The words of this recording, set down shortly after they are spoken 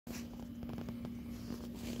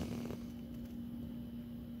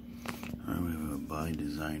by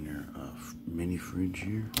Designer mini fridge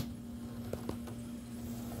here.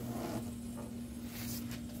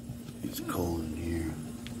 It's cold in here,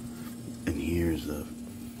 and here's the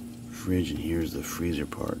fridge, and here's the freezer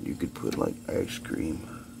part. You could put like ice cream,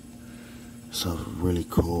 stuff really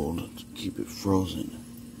cold to keep it frozen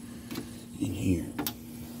in here.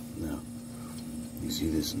 Now, you see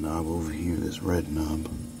this knob over here, this red knob.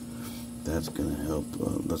 That's gonna help.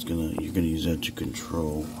 You're gonna use that to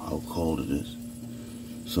control how cold it is.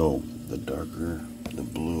 So the darker the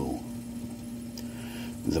blue,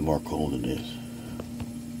 the more cold it is.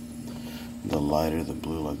 The lighter the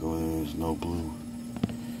blue, like oh there's no blue,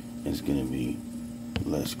 it's gonna be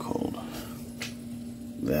less cold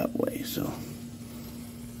that way. So,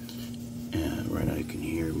 and right now you can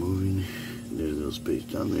hear it moving. There's a little space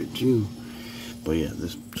down there too. But yeah,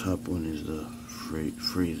 this top one is the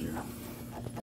freezer.